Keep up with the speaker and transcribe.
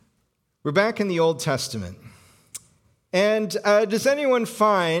We're back in the Old Testament. And does anyone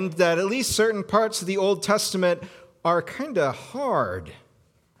find that at least certain parts of the Old Testament are kind of hard?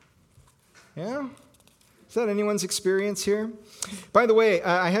 Yeah? Is that anyone's experience here? By the way,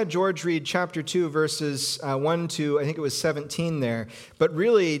 I had George read chapter 2, verses 1 to, I think it was 17 there. But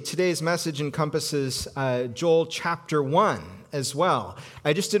really, today's message encompasses Joel chapter 1 as well.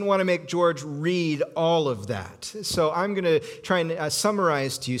 I just didn't want to make George read all of that. So I'm going to try and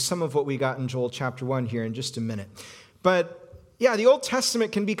summarize to you some of what we got in Joel chapter 1 here in just a minute. But yeah, the Old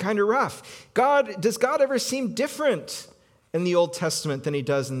Testament can be kind of rough. Does God ever seem different in the Old Testament than he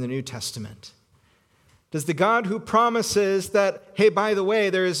does in the New Testament? Does the God who promises that, hey, by the way,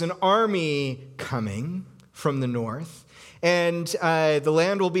 there is an army coming from the north, and the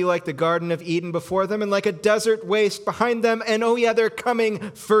land will be like the Garden of Eden before them and like a desert waste behind them, and oh yeah, they're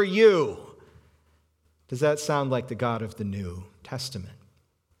coming for you. Does that sound like the God of the New Testament?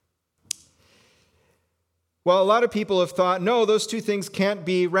 Well, a lot of people have thought, no, those two things can't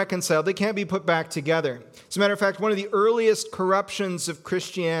be reconciled. They can't be put back together. As a matter of fact, one of the earliest corruptions of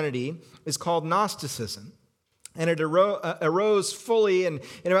Christianity is called Gnosticism. And it arose fully in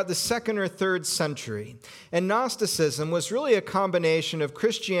about the 2nd or 3rd century. And Gnosticism was really a combination of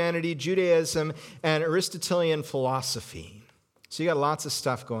Christianity, Judaism, and Aristotelian philosophy. So you got lots of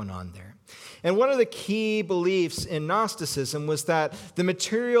stuff going on there. And one of the key beliefs in Gnosticism was that the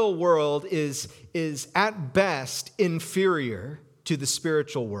material world is at best inferior to the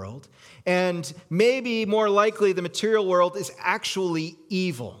spiritual world. And maybe more likely the material world is actually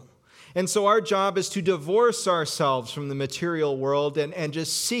evil. And so our job is to divorce ourselves from the material world and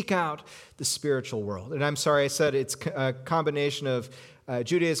just seek out the spiritual world. And I'm sorry, I said it's a combination of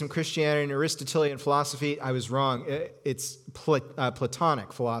Judaism, Christianity, and Aristotelian philosophy. I was wrong. It's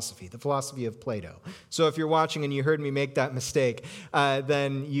Platonic philosophy, the philosophy of Plato. So if you're watching and you heard me make that mistake,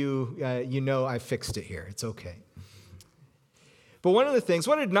 then you know I fixed it here. It's okay. But one of the things,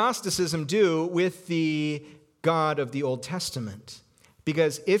 what did Gnosticism do with the God of the Old Testament?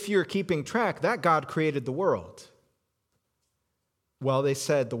 Because if you're keeping track, that God created the world. Well, they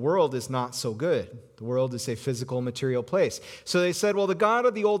said the world is not so good. The world is a physical, material place. So they said, well, the God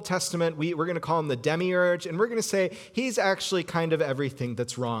of the Old Testament, we're going to call him the demiurge, and we're going to say he's actually kind of everything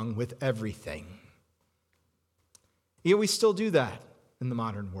that's wrong with everything. We still do that in the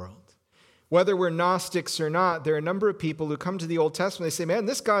modern world. Whether we're Gnostics or not, there are a number of people who come to the Old Testament, they say, man,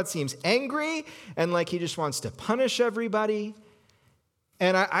 this God seems angry and like he just wants to punish everybody.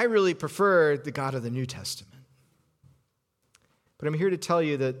 And I really prefer the God of the New Testament. But I'm here to tell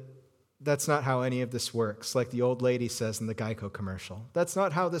you that that's not how any of this works, like the old lady says in the Geico commercial. That's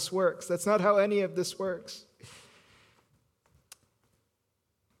not how this works. That's not how any of this works.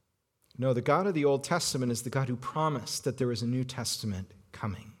 No, the God of the Old Testament is the God who promised that there was a New Testament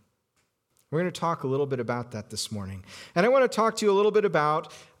coming. We're going to talk a little bit about that this morning. And I want to talk to you a little bit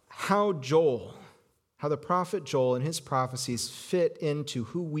about how the prophet Joel and his prophecies fit into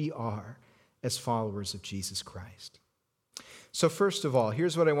who we are as followers of Jesus Christ. So first of all,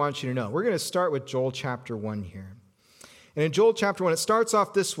 here's what I want you to know. We're going to start with Joel chapter 1 here. And in Joel chapter 1, it starts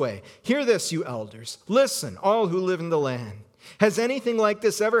off this way. Hear this, you elders. Listen, all who live in the land. Has anything like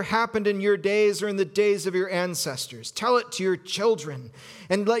this ever happened in your days or in the days of your ancestors? Tell it to your children,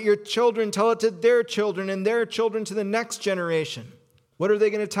 and let your children tell it to their children and their children to the next generation. What are they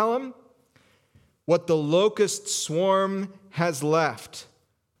going to tell them? What the locust swarm has left,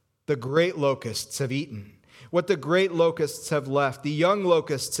 the great locusts have eaten. What the great locusts have left, the young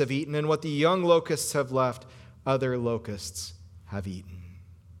locusts have eaten, and what the young locusts have left, other locusts have eaten.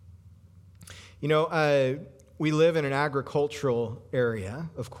 We live in an agricultural area,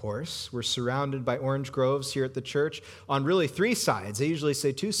 of course. We're surrounded by orange groves here at the church on really 3 sides. They usually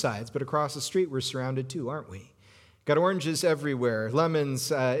say 2 sides, but across the street we're surrounded too, aren't we? Got oranges everywhere,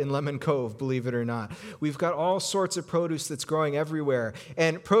 lemons in Lemon Cove, believe it or not. We've got all sorts of produce that's growing everywhere.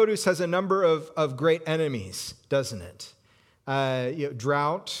 And produce has a number of great enemies, doesn't it?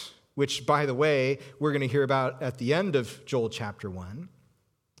 Drought, which, by the way, we're going to hear about at the end of Joel chapter 1.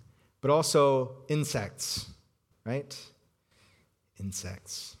 But also insects, right?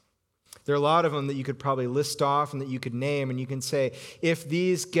 Insects. There are a lot of them that you could probably list off and that you could name, and you can say, if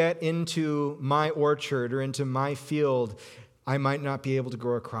these get into my orchard or into my field, I might not be able to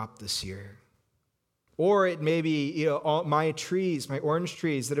grow a crop this year. Or it may be, all my trees, my orange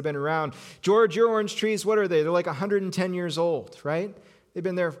trees that have been around. George, your orange trees, what are they? They're like 110 years old, right? They've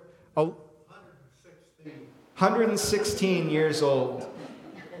been there 116 years old.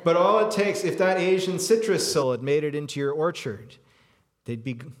 But all it takes, if that Asian citrus psyll had made it into your orchard, they'd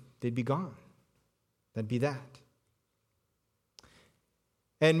be gone. That'd be that.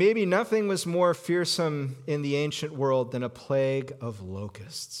 And maybe nothing was more fearsome in the ancient world than a plague of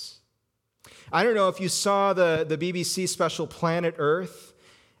locusts. I don't know if you saw the BBC special Planet Earth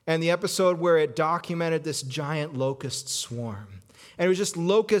and the episode where it documented this giant locust swarm. And it was just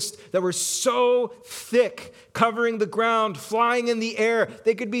locusts that were so thick, covering the ground, flying in the air.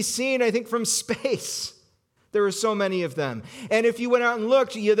 They could be seen, I think, from space. There were so many of them. And if you went out and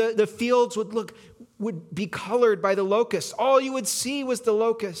looked, the fields would be colored by the locusts. All you would see was the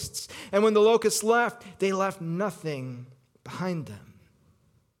locusts. And when the locusts left, they left nothing behind them.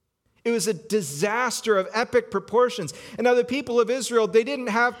 It was a disaster of epic proportions. And now the people of Israel, they didn't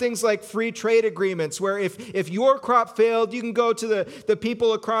have things like free trade agreements where if your crop failed, you can go to the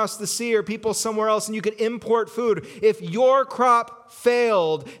people across the sea or people somewhere else and you can import food. If your crop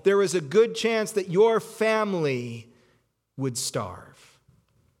failed, there was a good chance that your family would starve.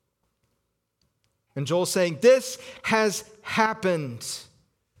 And Joel's saying, this has happened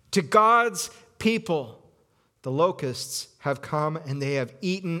to God's people. The locusts have come and they have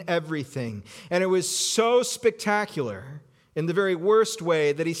eaten everything. And it was so spectacular in the very worst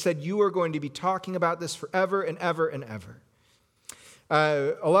way that he said, you are going to be talking about this forever and ever and ever.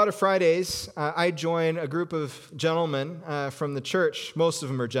 A lot of Fridays, I join a group of gentlemen from the church. Most of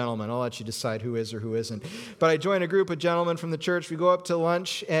them are gentlemen. I'll let you decide who is or who isn't. But I join a group of gentlemen from the church. We go up to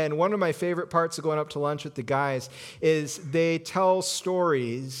lunch, and one of my favorite parts of going up to lunch with the guys is they tell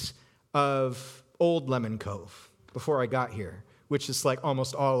stories of old Lemon Cove before I got here, which is like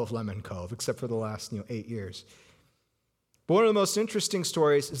almost all of Lemon Cove, except for the last 8 years. But one of the most interesting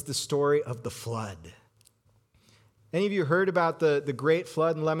stories is the story of the flood. Any of you heard about the great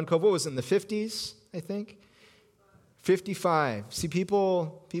flood in Lemon Cove? What was it, in the 50s, I think? 55. See,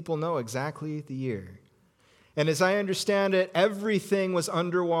 people know exactly the year. And as I understand it, everything was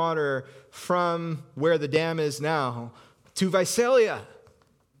underwater from where the dam is now to Visalia.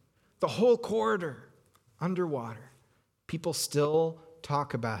 The whole corridor underwater. People still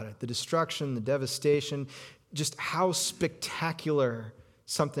talk about it. The destruction, the devastation, just how spectacular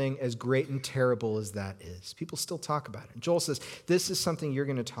something as great and terrible as that is. People still talk about it. And Joel says, this is something you're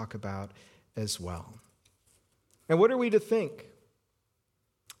going to talk about as well. And what are we to think?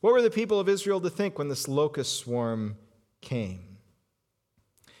 What were the people of Israel to think when this locust swarm came?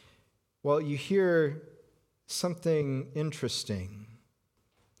 Well, you hear something interesting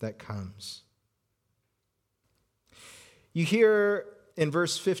that comes. You hear in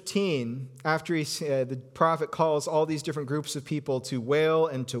verse 15, after the prophet calls all these different groups of people to wail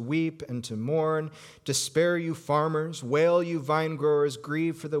and to weep and to mourn, despair you farmers, wail you vine growers,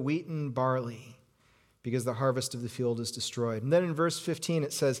 grieve for the wheat and barley, because the harvest of the field is destroyed. And then in verse 15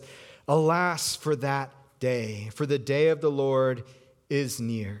 it says, alas for that day, for the day of the Lord is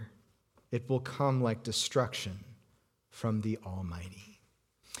near. It will come like destruction from the Almighty.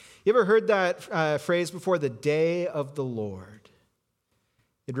 You ever heard that phrase before, the day of the Lord?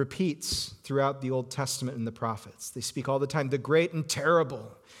 It repeats throughout the Old Testament and the prophets. They speak all the time, the great and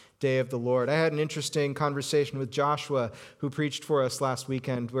terrible day of the Lord. I had an interesting conversation with Joshua, who preached for us last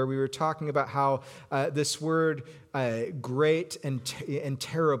weekend, where we were talking about how this word great and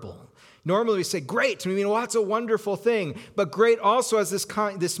terrible. Normally we say great, we mean, well, that's a wonderful thing. But great also has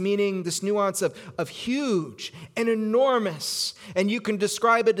this meaning, this nuance of huge and enormous. And you can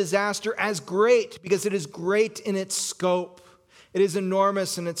describe a disaster as great because it is great in its scope. It is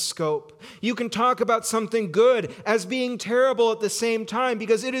enormous in its scope. You can talk about something good as being terrible at the same time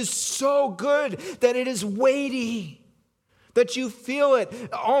because it is so good that it is weighty, that you feel it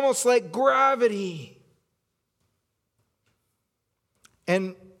almost like gravity.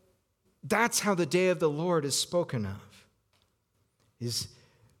 And that's how the day of the Lord is spoken of, is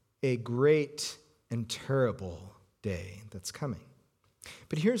a great and terrible day that's coming.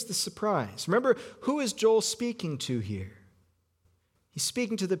 But here's the surprise. Remember, who is Joel speaking to here? He's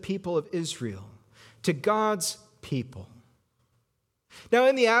speaking to the people of Israel, to God's people. Now,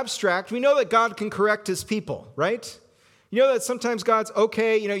 in the abstract, we know that God can correct his people, right? You know that sometimes God's,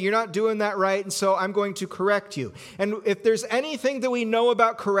 okay, you're not doing that right, and so I'm going to correct you. And if there's anything that we know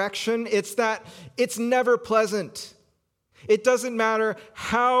about correction, it's that it's never pleasant. It doesn't matter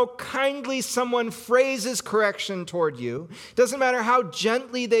how kindly someone phrases correction toward you. It doesn't matter how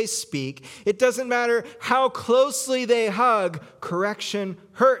gently they speak. It doesn't matter how closely they hug. Correction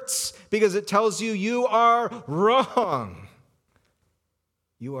hurts because it tells you you are wrong.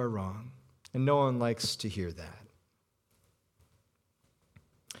 You are wrong. And no one likes to hear that.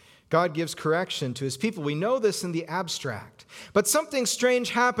 God gives correction to his people. We know this in the abstract. But something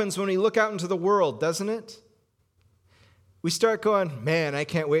strange happens when we look out into the world, doesn't it? We start going, man, I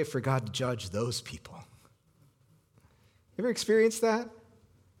can't wait for God to judge those people. You ever experienced that?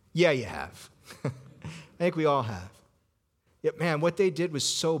 Yeah, you have. I think we all have. Yeah, man, what they did was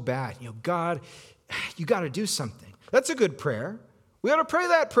so bad. God, you got to do something. That's a good prayer. We ought to pray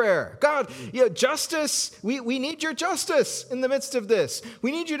that prayer. God, justice, we need your justice in the midst of this.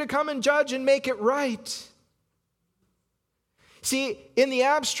 We need you to come and judge and make it right. See, in the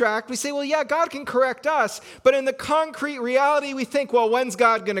abstract, we say, well, yeah, God can correct us. But in the concrete reality, we think, well, when's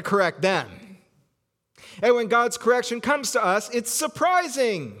God going to correct them? And when God's correction comes to us, it's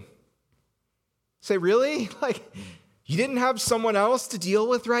surprising. Say, really? You didn't have someone else to deal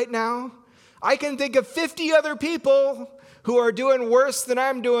with right now? I can think of 50 other people who are doing worse than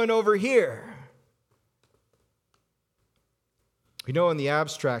I'm doing over here. We know in the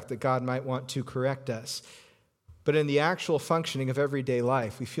abstract that God might want to correct us. But in the actual functioning of everyday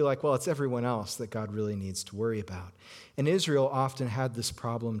life, we feel like, well, it's everyone else that God really needs to worry about. And Israel often had this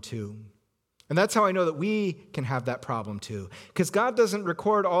problem too. And that's how I know that we can have that problem too. Because God doesn't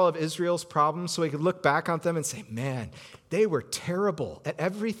record all of Israel's problems so he could look back on them and say, man, they were terrible at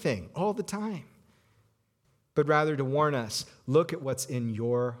everything all the time. But rather to warn us, look at what's in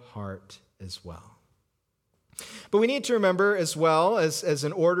your heart as well. But we need to remember as well, as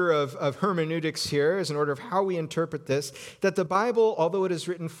an order of hermeneutics here, as an order of how we interpret this, that the Bible, although it is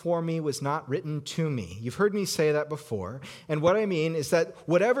written for me, was not written to me. You've heard me say that before. And what I mean is that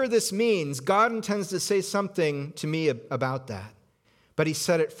whatever this means, God intends to say something to me about that. But he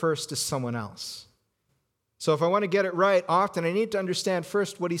said it first to someone else. So if I want to get it right, often I need to understand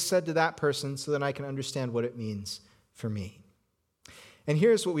first what he said to that person so that I can understand what it means for me. And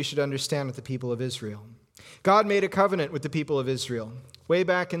here's what we should understand with the people of Israel. God made a covenant with the people of Israel way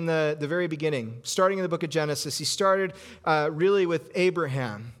back in the very beginning. Starting in the book of Genesis, he started really with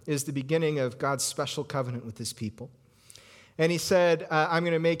Abraham is the beginning of God's special covenant with his people. And he said, I'm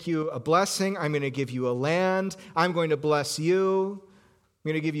going to make you a blessing. I'm going to give you a land. I'm going to bless you. I'm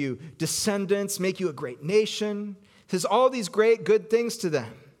going to give you descendants, make you a great nation. He says all these great good things to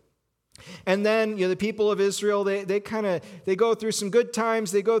them. And then, the people of Israel, they go through some good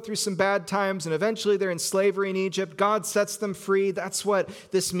times, they go through some bad times, and eventually they're in slavery in Egypt. God sets them free. That's what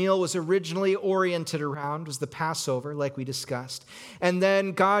this meal was originally oriented around, was the Passover, like we discussed. And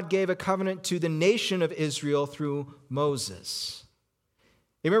then God gave a covenant to the nation of Israel through Moses.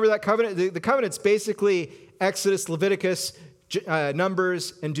 You remember that covenant? The covenant's basically Exodus, Leviticus,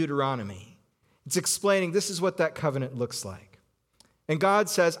 Numbers, and Deuteronomy. It's explaining this is what that covenant looks like. And God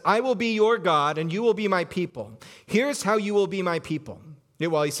says, I will be your God and you will be my people. Here's how you will be my people.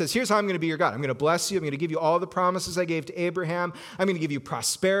 Well, he says, here's how I'm going to be your God. I'm going to bless you. I'm going to give you all the promises I gave to Abraham. I'm going to give you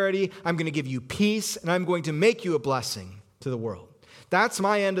prosperity. I'm going to give you peace. And I'm going to make you a blessing to the world. That's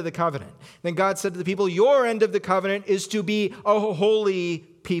my end of the covenant. Then God said to the people, your end of the covenant is to be a holy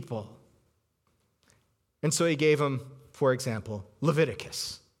people. And so he gave them, for example,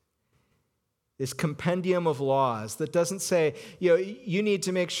 Leviticus. This compendium of laws that doesn't say, you need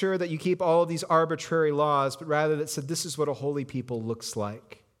to make sure that you keep all of these arbitrary laws, but rather that said, this is what a holy people looks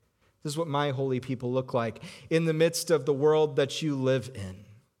like. This is what my holy people look like in the midst of the world that you live in.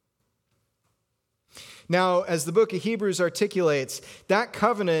 Now, as the book of Hebrews articulates, that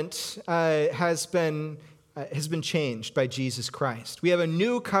covenant has been changed by Jesus Christ. We have a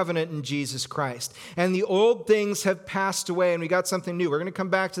new covenant in Jesus Christ. And the old things have passed away and we got something new. We're going to come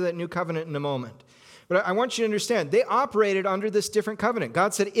back to that new covenant in a moment. But I want you to understand, they operated under this different covenant.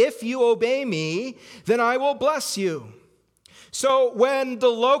 God said, if you obey me, then I will bless you. So when the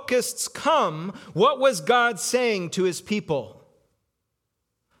locusts come, what was God saying to his people?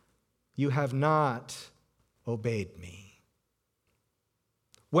 You have not obeyed me.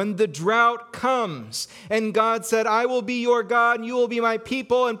 When the drought comes and God said, I will be your God and you will be my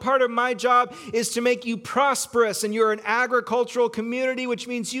people, and part of my job is to make you prosperous, and you're an agricultural community, which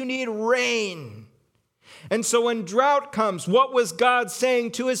means you need rain. And so when drought comes, what was God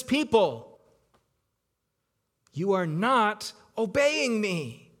saying to his people? You are not obeying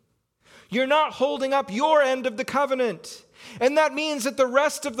me. You're not holding up your end of the covenant. And that means that the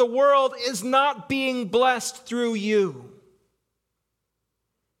rest of the world is not being blessed through you.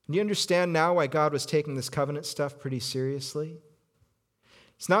 Do you understand now why God was taking this covenant stuff pretty seriously?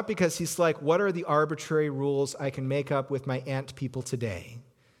 It's not because he's like, what are the arbitrary rules I can make up with my ant people today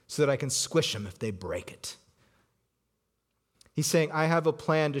so that I can squish them if they break it? He's saying, I have a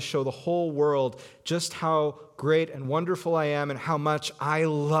plan to show the whole world just how great and wonderful I am and how much I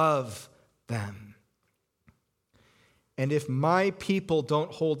love them. And if my people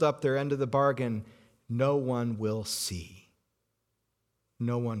don't hold up their end of the bargain, no one will see.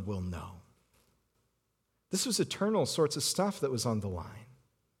 No one will know. This was eternal sorts of stuff that was on the line.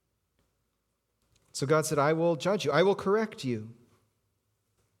 So God said, I will judge you. I will correct you.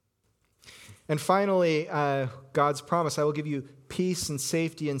 And finally, God's promise, I will give you peace and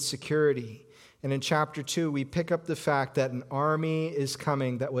safety and security. And in chapter 2, we pick up the fact that an army is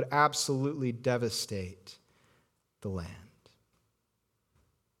coming that would absolutely devastate the land.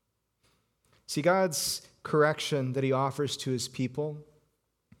 See, God's correction that he offers to his people,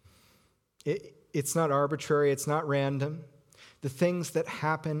 it's not arbitrary, it's not random. The things that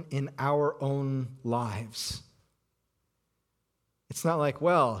happen in our own lives. It's not like,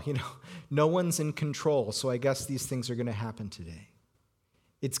 well, no one's in control, so I guess these things are going to happen today.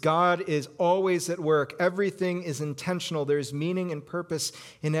 It's God is always at work. Everything is intentional. There's meaning and purpose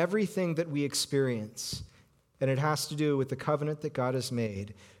in everything that we experience. And it has to do with the covenant that God has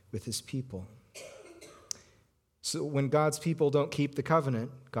made with his people. So when God's people don't keep the covenant,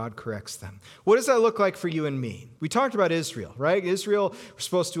 God corrects them. What does that look like for you and me? We talked about Israel, right? Israel was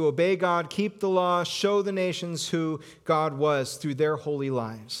supposed to obey God, keep the law, show the nations who God was through their holy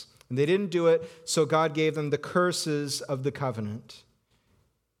lives. And they didn't do it, so God gave them the curses of the covenant.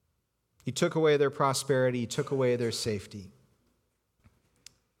 He took away their prosperity. He took away their safety.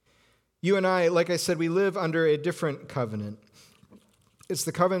 You and I, like I said, we live under a different covenant. It's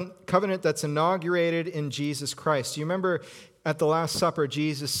the covenant that's inaugurated in Jesus Christ. You remember at the Last Supper,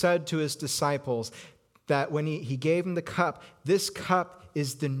 Jesus said to his disciples that when he gave them the cup, this cup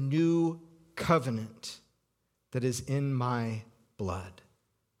is the new covenant that is in my blood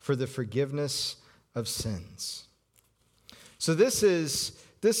for the forgiveness of sins. So this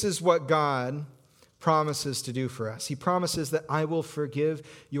is what God promises to do for us. He promises that I will forgive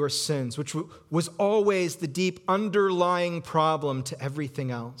your sins, which was always the deep underlying problem to everything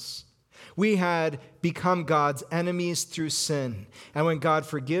else. We had become God's enemies through sin. And when God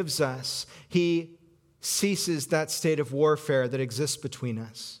forgives us, he ceases that state of warfare that exists between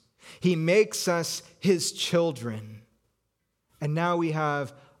us. He makes us his children. And now we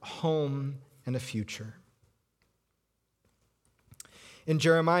have a home and a future. In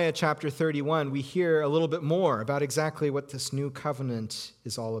Jeremiah chapter 31, we hear a little bit more about exactly what this new covenant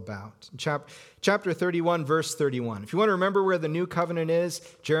is all about. Chapter 31, verse 31. If you want to remember where the new covenant is,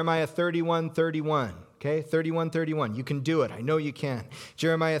 Jeremiah 31:31. Okay, 31:31. You can do it. I know you can.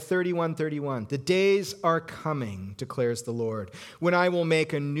 Jeremiah 31:31. The days are coming, declares the Lord, when I will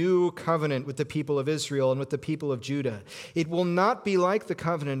make a new covenant with the people of Israel and with the people of Judah. It will not be like the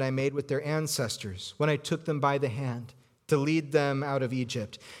covenant I made with their ancestors when I took them by the hand to lead them out of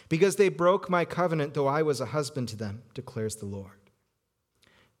Egypt, because they broke my covenant, though I was a husband to them, declares the Lord.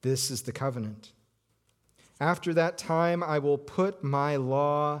 This is the covenant. After that time, I will put my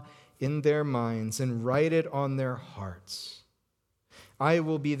law in their minds and write it on their hearts. I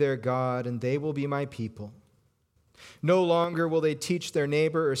will be their God, and they will be my people. No longer will they teach their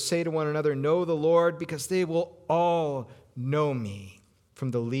neighbor or say to one another, know the Lord, because they will all know me,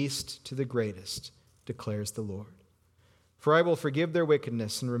 from the least to the greatest, declares the Lord. For I will forgive their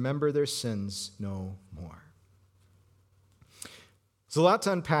wickedness and remember their sins no more. There's a lot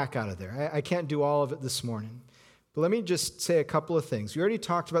to unpack out of there. I can't do all of it this morning. But let me just say a couple of things. We already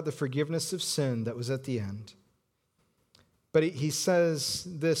talked about the forgiveness of sin that was at the end. But he says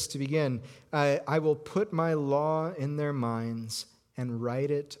this to begin. I will put my law in their minds and write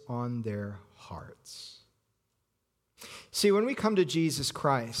it on their hearts. See, when we come to Jesus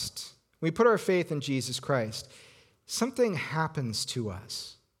Christ, we put our faith in Jesus Christ, something happens to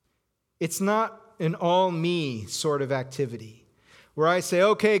us. It's not an all me sort of activity where I say,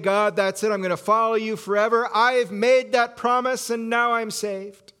 okay, God, that's it. I'm going to follow you forever. I've made that promise and now I'm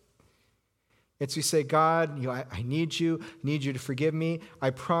saved. It's we say, God, I need you. I need you to forgive me. I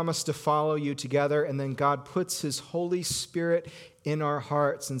promise to follow you together. And then God puts his Holy Spirit in our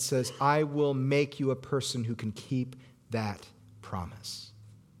hearts and says, I will make you a person who can keep that promise.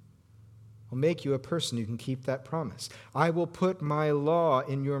 I'll make you a person who can keep that promise. I will put my law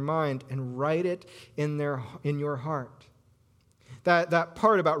in your mind and write it in your heart. That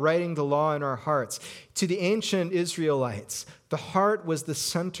part about writing the law in our hearts. To the ancient Israelites, the heart was the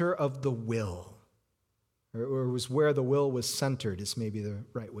center of the will. Or was where the will was centered is maybe the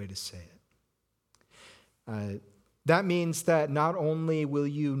right way to say it. That means that not only will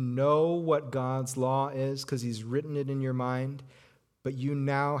you know what God's law is because he's written it in your mind, but you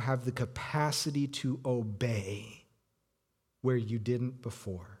now have the capacity to obey where you didn't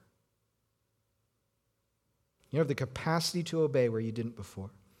before. You have the capacity to obey where you didn't before.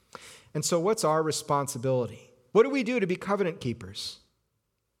 And so what's our responsibility? What do we do to be covenant keepers?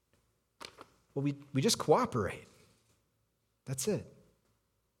 Well, we just cooperate. That's it.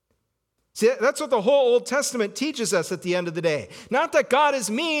 See, that's what the whole Old Testament teaches us at the end of the day. Not that God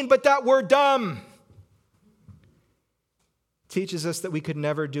is mean, but that we're dumb. Teaches us that we could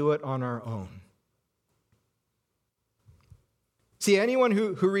never do it on our own. See, anyone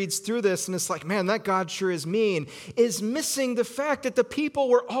who reads through this and is like, man, that God sure is mean, is missing the fact that the people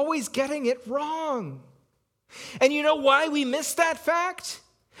were always getting it wrong. And you know why we miss that fact?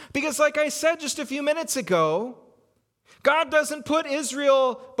 Because like I said just a few minutes ago, God doesn't put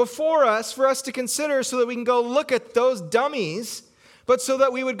Israel before us for us to consider so that we can go look at those dummies, but so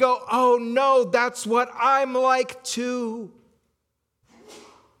that we would go, oh no, that's what I'm like too.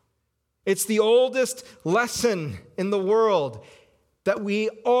 It's the oldest lesson in the world that we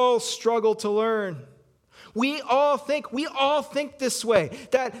all struggle to learn. We all think this way,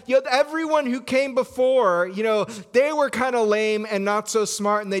 that everyone who came before, they were kind of lame and not so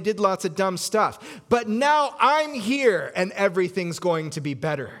smart and they did lots of dumb stuff. But now I'm here and everything's going to be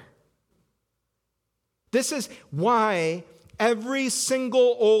better. This is why every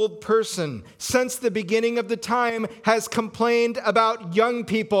single old person since the beginning of the time has complained about young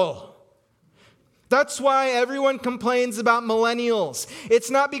people. That's why everyone complains about millennials.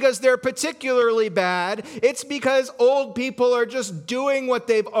 It's not because they're particularly bad. It's because old people are just doing what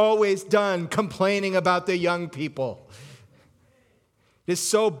they've always done, complaining about the young people. It is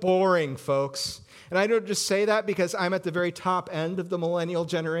so boring, folks. And I don't just say that because I'm at the very top end of the millennial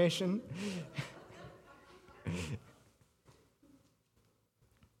generation.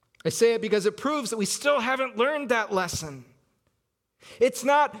 I say it because it proves that we still haven't learned that lesson. It's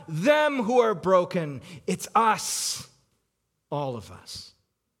not them who are broken, it's us, all of us.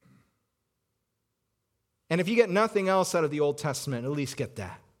 And if you get nothing else out of the Old Testament, at least get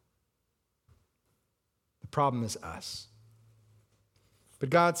that. The problem is us.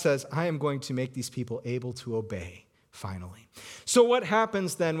 But God says, I am going to make these people able to obey, finally. So what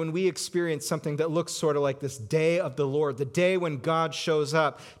happens then when we experience something that looks sort of like this day of the Lord, the day when God shows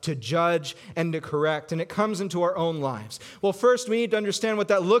up to judge and to correct, and it comes into our own lives? Well, first we need to understand what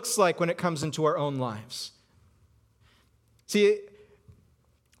that looks like when it comes into our own lives. See,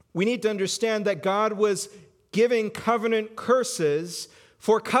 we need to understand that God was giving covenant curses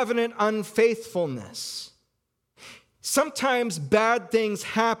for covenant unfaithfulness. Sometimes bad things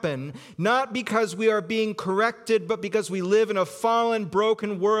happen, not because we are being corrected, but because we live in a fallen,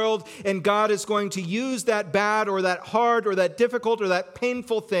 broken world, and God is going to use that bad or that hard or that difficult or that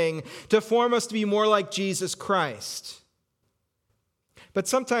painful thing to form us to be more like Jesus Christ. But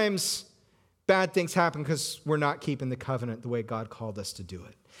sometimes bad things happen because we're not keeping the covenant the way God called us to do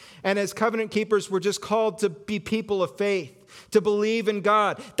it. And as covenant keepers, we're just called to be people of faith, to believe in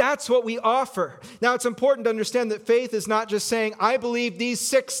God. That's what we offer. Now, it's important to understand that faith is not just saying, I believe these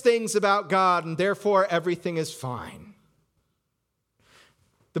 6 things about God, and therefore everything is fine.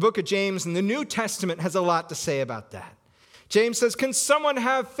 The book of James in the New Testament has a lot to say about that. James says, can someone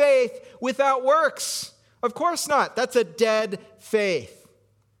have faith without works? Of course not. That's a dead faith.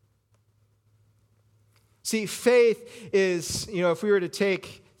 See, faith is, if we were to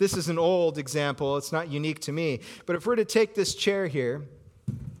take, this is an old example, it's not unique to me, but if we were to take this chair here,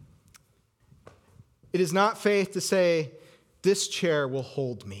 it is not faith to say, this chair will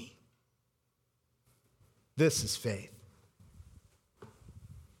hold me. This is faith.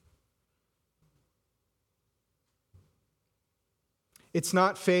 It's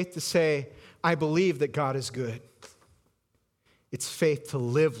not faith to say, I believe that God is good. It's faith to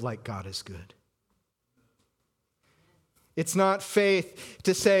live like God is good. It's not faith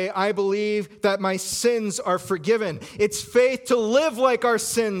to say, I believe that my sins are forgiven. It's faith to live like our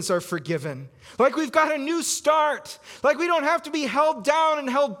sins are forgiven. Like we've got a new start. Like we don't have to be held down and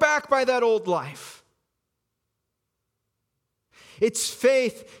held back by that old life. It's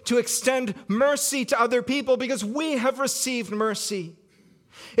faith to extend mercy to other people because we have received mercy.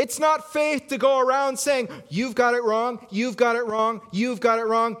 It's not faith to go around saying, you've got it wrong, you've got it wrong, you've got it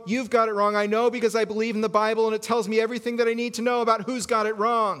wrong, you've got it wrong. I know because I believe in the Bible and it tells me everything that I need to know about who's got it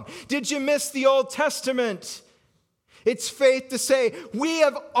wrong. Did you miss the Old Testament? It's faith to say, we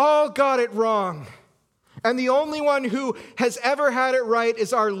have all got it wrong. And the only one who has ever had it right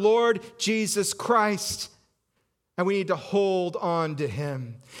is our Lord Jesus Christ. And we need to hold on to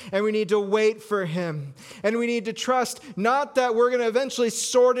him. And we need to wait for him. And we need to trust not that we're going to eventually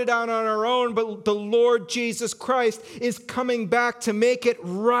sort it out on our own, but the Lord Jesus Christ is coming back to make it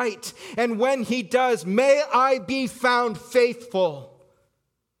right. And when he does, may I be found faithful.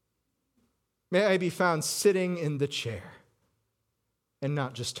 May I be found sitting in the chair and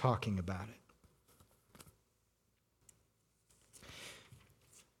not just talking about it.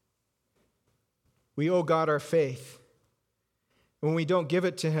 We owe God our faith. When we don't give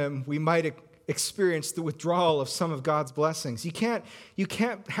it to him, we might experience the withdrawal of some of God's blessings. You can't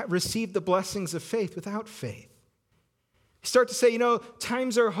receive the blessings of faith without faith. You start to say,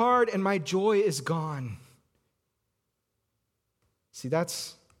 times are hard and my joy is gone. See,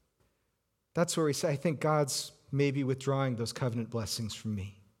 that's where we say, I think God's maybe withdrawing those covenant blessings from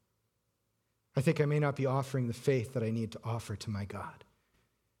me. I think I may not be offering the faith that I need to offer to my God.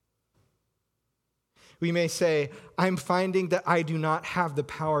 We may say, I'm finding that I do not have the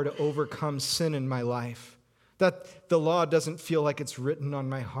power to overcome sin in my life, that the law doesn't feel like it's written on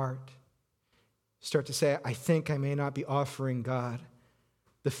my heart. Start to say, I think I may not be offering God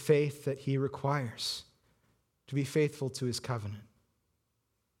the faith that he requires to be faithful to his covenant.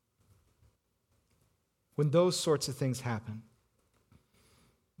 When those sorts of things happen,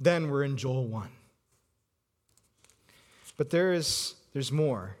 then we're in Joel 1. But there's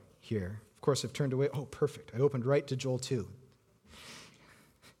more here. Of course, I've turned away. Oh, perfect. I opened right to Joel 2.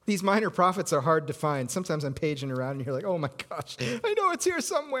 These minor prophets are hard to find. Sometimes I'm paging around and you're like, oh my gosh, I know it's here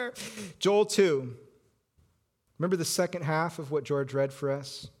somewhere. Joel 2. Remember the second half of what George read for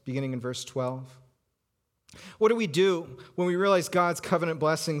us, beginning in verse 12? What do we do when we realize God's covenant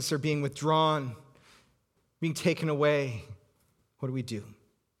blessings are being withdrawn, being taken away? What do we do?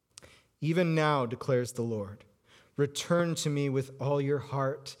 Even now, declares the Lord, return to me with all your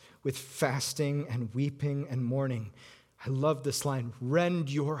heart, with fasting and weeping and mourning. I love this line.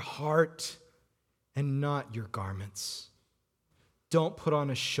 Rend your heart and not your garments. Don't put on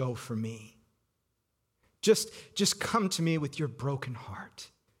a show for me. Just come to me with your broken heart.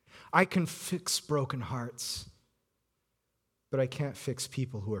 I can fix broken hearts, but I can't fix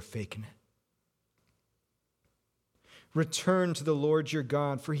people who are faking it. Return to the Lord your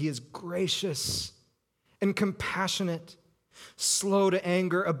God, for he is gracious and compassionate, slow to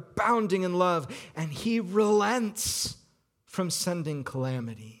anger, abounding in love, and he relents from sending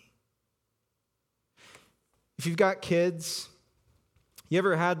calamity. If you've got kids, you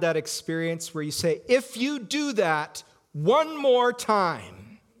ever had that experience where you say, if you do that one more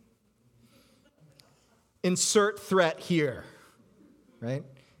time, insert threat here, right?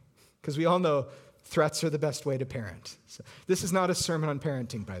 Because we all know threats are the best way to parent. So this is not a sermon on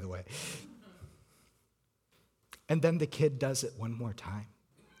parenting, by the way. And then the kid does it one more time.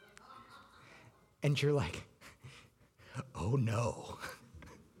 And you're like, oh no.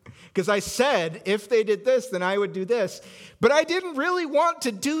 Because I said, if they did this, then I would do this. But I didn't really want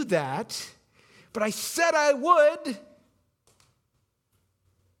to do that. But I said I would.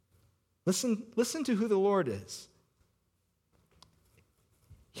 Listen to who the Lord is.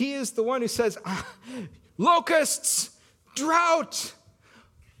 He is the one who says, locusts, drought,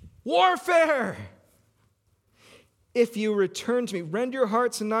 warfare. If you return to me, rend your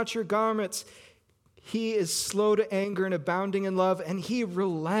hearts and not your garments. He is slow to anger and abounding in love, and he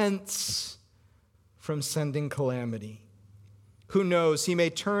relents from sending calamity. Who knows, he may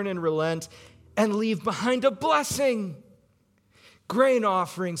turn and relent and leave behind a blessing. Grain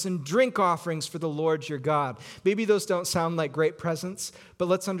offerings and drink offerings for the Lord your God. Maybe those don't sound like great presents, but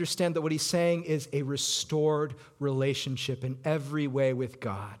let's understand that what he's saying is a restored relationship in every way with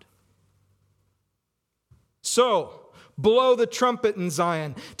God. So, blow the trumpet in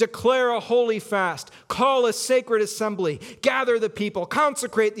Zion, declare a holy fast, call a sacred assembly, gather the people,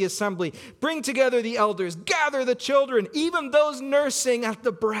 consecrate the assembly, bring together the elders, gather the children, even those nursing at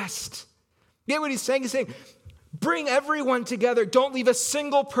the breast. Get what he's saying? He's saying, bring everyone together. Don't leave a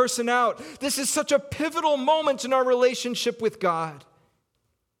single person out. This is such a pivotal moment in our relationship with God.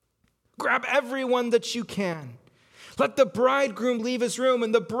 Grab everyone that you can. Let the bridegroom leave his room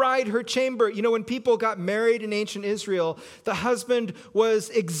and the bride her chamber. You know, when people got married in ancient Israel, the husband was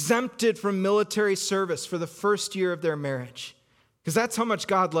exempted from military service for the first year of their marriage. Because that's how much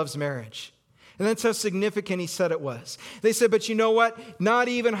God loves marriage. And that's how significant he said it was. They said, but you know what? Not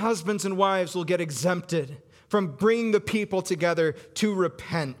even husbands and wives will get exempted from bringing the people together to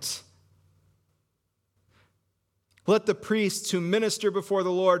repent. Let the priests who minister before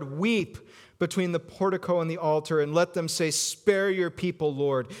the Lord weep between the portico and the altar, and let them say, spare your people,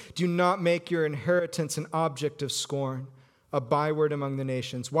 Lord. Do not make your inheritance an object of scorn, a byword among the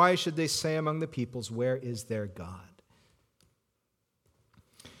nations. Why should they say among the peoples, where is their God?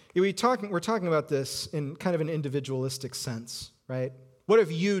 We're talking about this in kind of an individualistic sense, right? What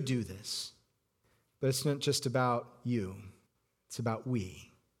if you do this? But it's not just about you. It's about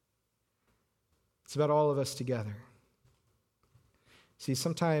we. It's about all of us together. See,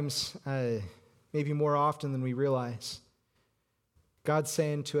 sometimes, maybe more often than we realize, God's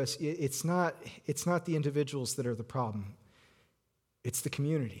saying to us, it's not the individuals that are the problem. It's the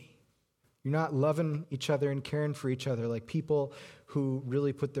community. You're not loving each other and caring for each other like people who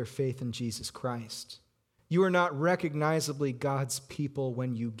really put their faith in Jesus Christ. You are not recognizably God's people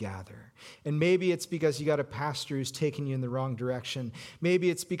when you gather. And maybe it's because you got a pastor who's taking you in the wrong direction. Maybe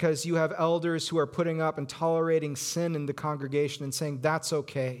it's because you have elders who are putting up and tolerating sin in the congregation and saying, that's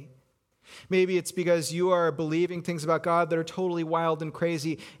okay. Maybe it's because you are believing things about God that are totally wild and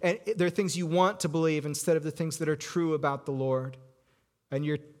crazy, and they're things you want to believe instead of the things that are true about the Lord. And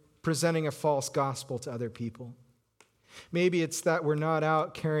you're presenting a false gospel to other people. Maybe it's that we're not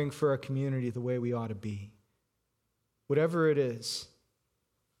out caring for our community the way we ought to be. Whatever it is,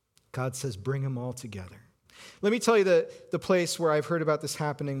 God says, bring them all together. Let me tell you the place where I've heard about this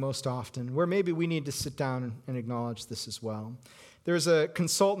happening most often, where maybe we need to sit down and acknowledge this as well. There's a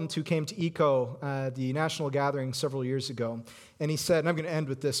consultant who came to ECO, the national gathering, several years ago, and he said, and I'm going to end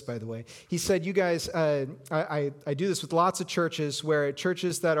with this, by the way. He said, you guys, I do this with lots of churches where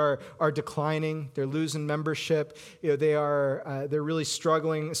churches that are declining, they're losing membership, they're really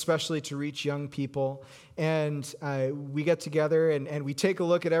struggling, especially to reach young people. And we get together and we take a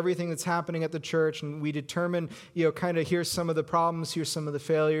look at everything that's happening at the church, and we determine, kind of here's some of the problems, here's some of the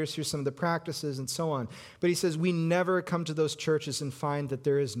failures, here's some of the practices, and so on. But he says, we never come to those churches and find that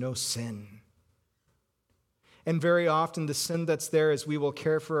there is no sin. And very often the sin that's there is we will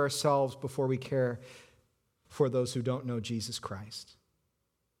care for ourselves before we care for those who don't know Jesus Christ.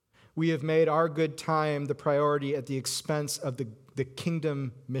 We have made our good time the priority at the expense of the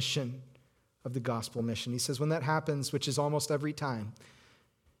kingdom mission, of the gospel mission. He says when that happens, which is almost every time,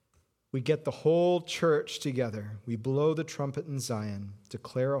 we get the whole church together. We blow the trumpet in Zion,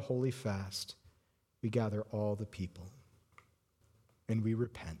 declare a holy fast. We gather all the people, and we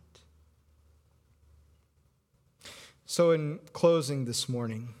repent. So in closing this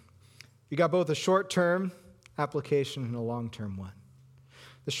morning, we got both a short-term application and a long-term one.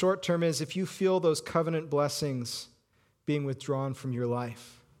 The short term is if you feel those covenant blessings being withdrawn from your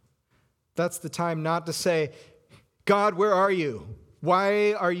life, that's the time not to say, God, where are you?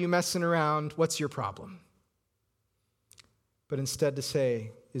 Why are you messing around? What's your problem? But instead to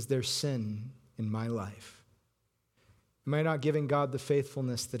say, is there sin in my life? Am I not giving God the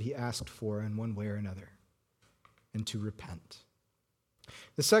faithfulness that he asked for in one way or another? And to repent.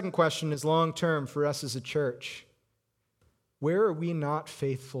 The second question is long-term for us as a church. Where are we not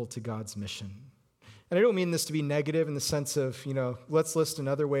faithful to God's mission? And I don't mean this to be negative in the sense of, let's list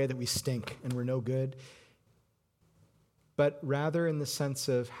another way that we stink and we're no good. But rather in the sense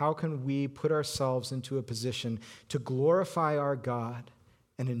of how can we put ourselves into a position to glorify our God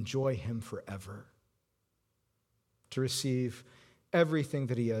and enjoy him forever? To receive everything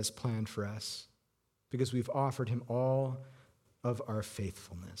that he has planned for us because we've offered him all of our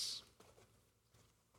faithfulness.